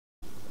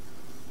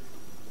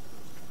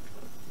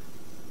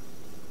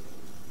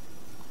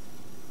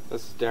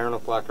This is Darren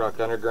with Black Rock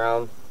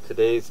Underground.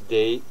 Today's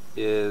date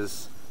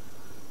is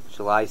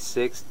July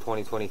 6th,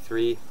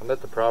 2023. I'm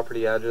at the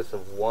property address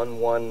of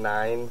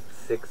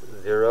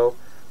 11960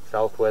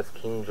 Southwest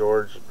King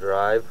George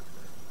Drive,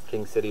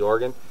 King City,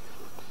 Oregon.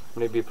 I'm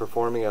going to be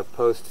performing a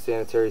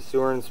post-sanitary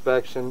sewer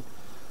inspection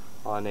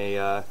on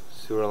a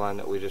sewer line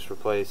that we just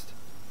replaced.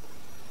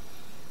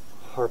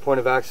 Our point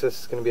of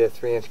access is going to be a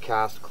 3-inch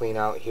cast clean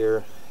out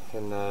here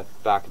in the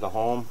back of the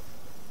home.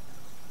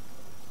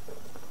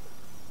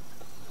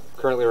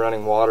 Currently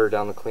running water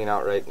down the clean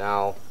out right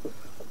now.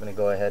 I'm going to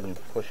go ahead and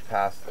push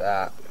past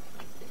that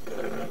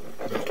to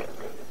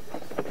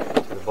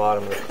the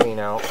bottom of the clean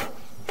out.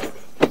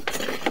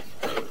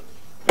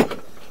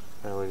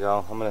 There we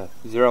go. I'm going to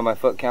zero my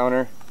foot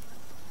counter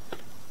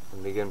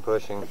and begin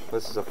pushing.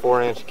 This is a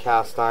 4-inch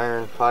cast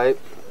iron pipe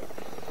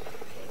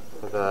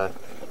with a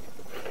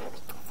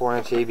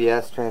 4-inch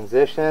ABS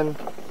transition.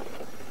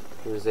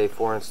 Here's a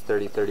 4-inch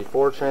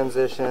 30-34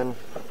 transition.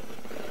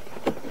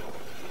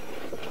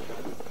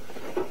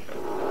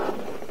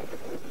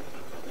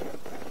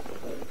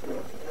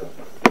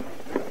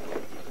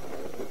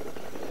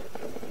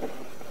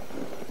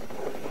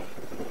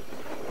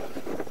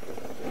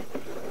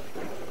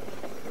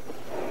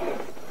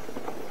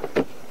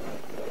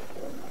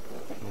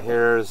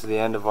 Here's the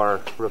end of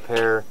our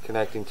repair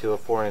connecting to a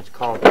 4-inch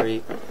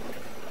concrete.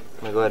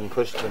 I'm going to go ahead and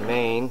push the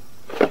main.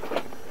 So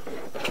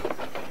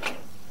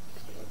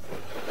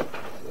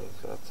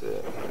that's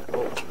it.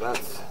 Oh,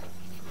 that's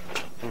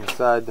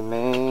inside the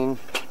main.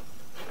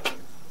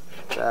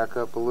 Back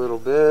up a little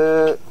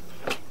bit.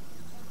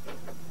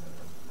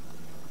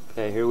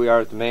 Okay, here we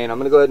are at the main. I'm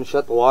going to go ahead and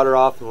shut the water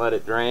off and let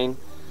it drain,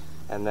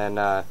 and then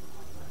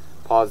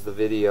pause the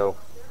video.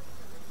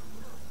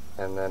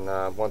 And then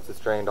once it's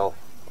drained, I'll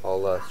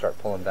start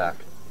pulling back.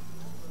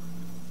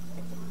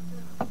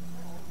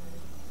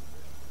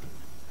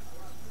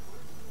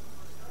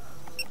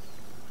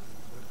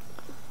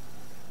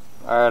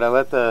 Alright, I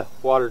let the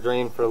water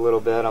drain for a little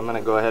bit. I'm going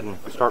to go ahead and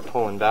start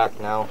pulling back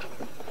now.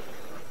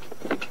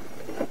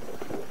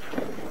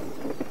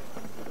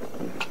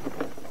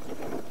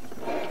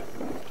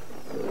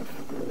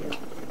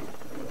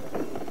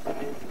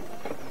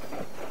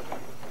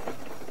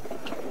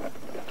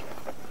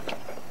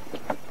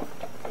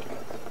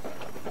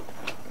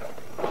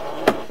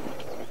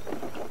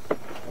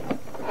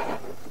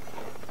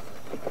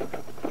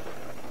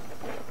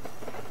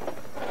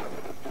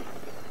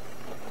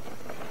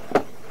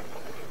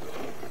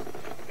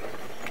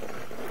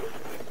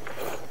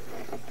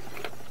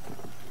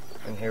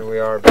 And here we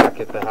are back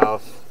at the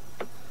house.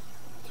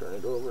 Turn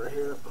it over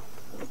here.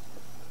 This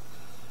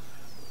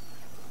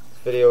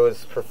video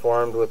is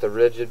performed with a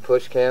rigid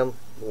push cam,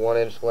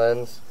 1-inch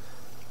lens,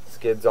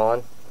 skids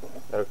on.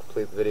 That'll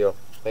complete the video.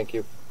 Thank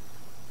you.